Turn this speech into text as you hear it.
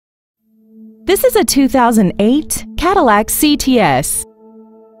This is a 2008 Cadillac CTS.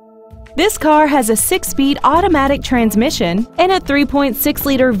 This car has a 6-speed automatic transmission and a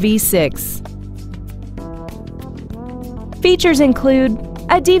 3.6-liter V6. Features include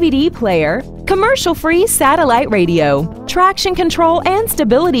a DVD player, commercial-free satellite radio, traction control and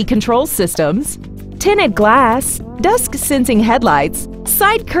stability control systems, tinted glass, dusk-sensing headlights,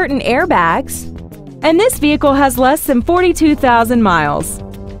 side curtain airbags, and this vehicle has less than 42,000 miles.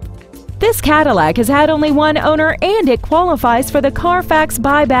 This Cadillac has had only one owner and it qualifies for the Carfax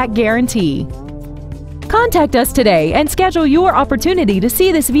buyback guarantee. Contact us today and schedule your opportunity to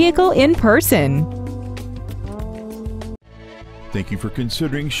see this vehicle in person. Thank you for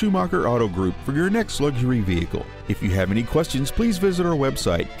considering Schumacher Auto Group for your next luxury vehicle. If you have any questions, please visit our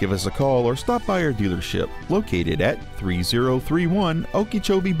website, give us a call, or stop by our dealership located at 3031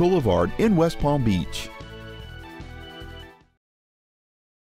 Okeechobee Boulevard in West Palm Beach.